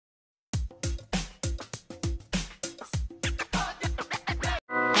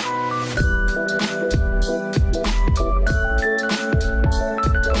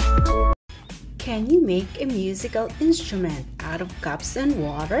Can you make a musical instrument out of cups and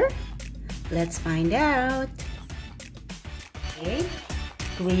water? Let's find out. Okay,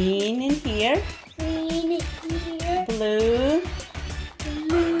 green in here. Green in here. Blue.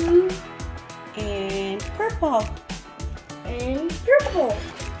 Blue. And purple. And purple.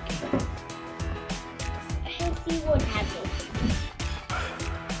 Let's see what happens.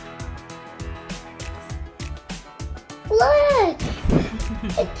 Look!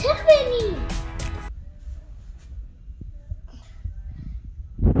 It's happening!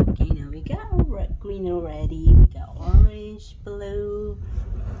 Okay, now we got green already. We got orange, blue.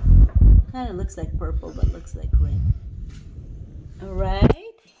 Kind of looks like purple, but looks like red. Alright.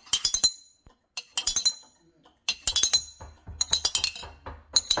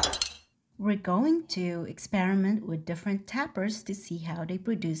 We're going to experiment with different tappers to see how they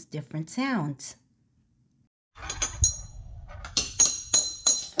produce different sounds.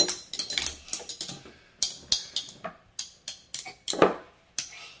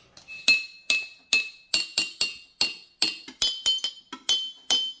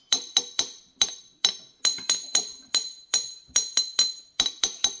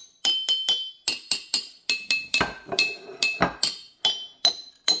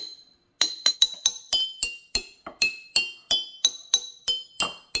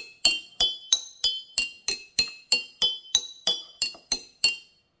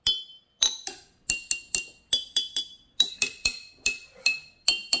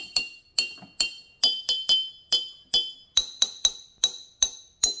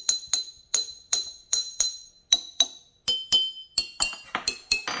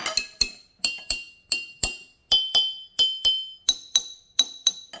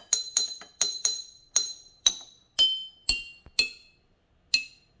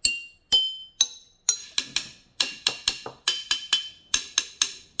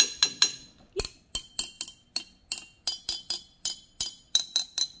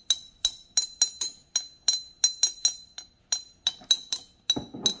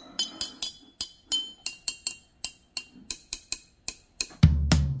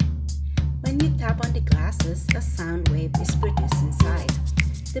 When you tap on the glasses, a sound wave is produced inside.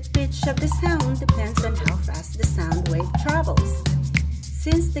 The pitch of the sound depends on how fast the sound wave travels.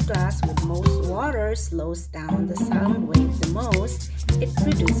 Since the glass with most water slows down the sound wave the most, it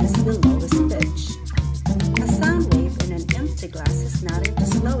produces the lowest pitch. A sound wave in an empty glass is nothing to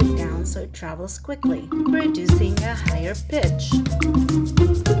slow it down, so it travels quickly, producing a higher pitch.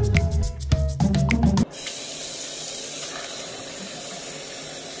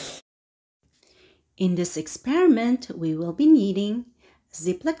 In this experiment, we will be needing a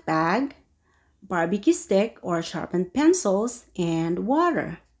Ziploc bag, barbecue stick or sharpened pencils, and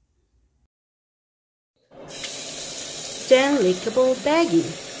water. The Unleakable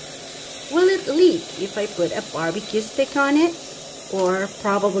Baggie. Will it leak if I put a barbecue stick on it? Or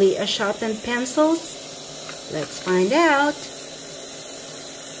probably a sharpened pencils? Let's find out.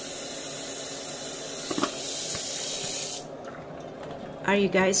 Are you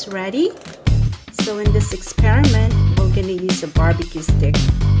guys ready? So in this experiment, we're going to use a barbecue stick,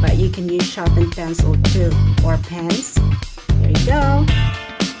 but you can use sharpened pencil too, or pens. Here you go.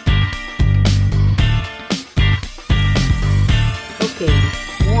 Okay,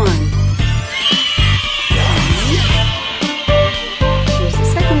 1. Here's the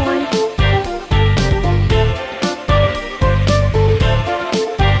second one.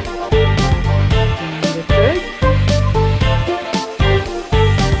 And the third.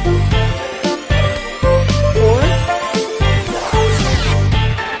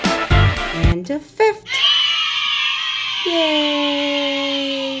 The fifth.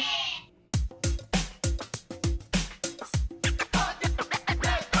 Yay!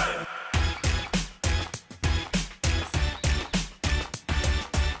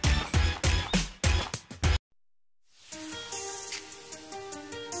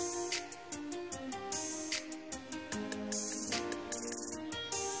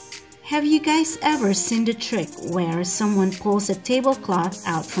 Have you guys ever seen the trick where someone pulls a tablecloth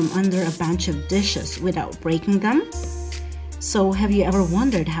out from under a bunch of dishes without breaking them? So have you ever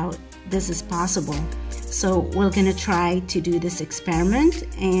wondered how this is possible? So we're gonna try to do this experiment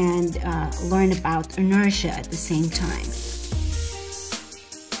and learn about inertia at the same time.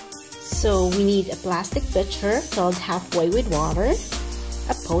 So we need a plastic pitcher filled halfway with water,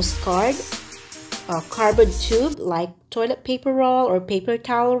 a postcard, a cardboard tube like toilet paper roll or paper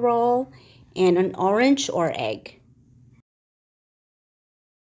towel roll, and an orange or egg.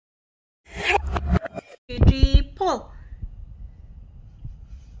 2, 3, pull.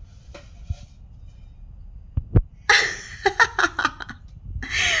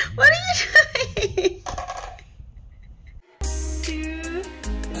 What are you doing?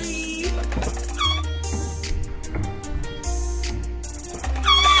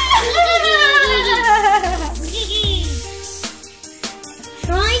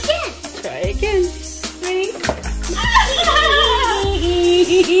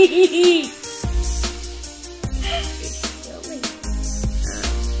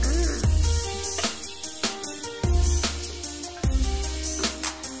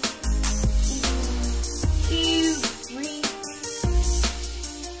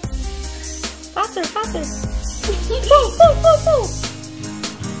 faster, faster. Pull, pull, pull, pull.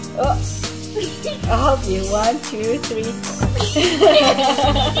 Oh. I'll help you. 1, 2, 3.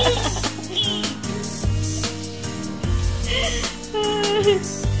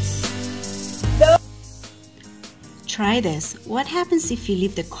 No. Try this. What happens if you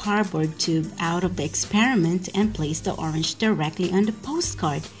leave the cardboard tube out of the experiment and place the orange directly on the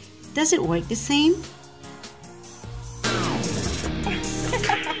postcard? Does it work the same?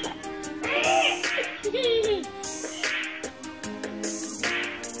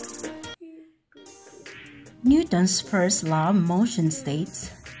 Newton's first law of motion states,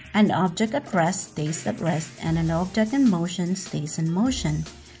 an object at rest stays at rest and an object in motion stays in motion,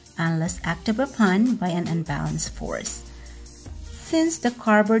 unless acted upon by an unbalanced force. Since the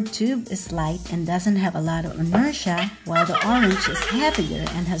cardboard tube is light and doesn't have a lot of inertia, while the orange is heavier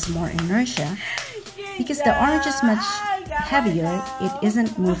and has more inertia, because the orange is much heavier, it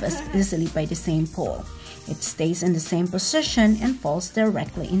isn't moved as easily by the same pull. It stays in the same position and falls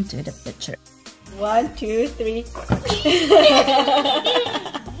directly into the pitcher. 1, 2, 3.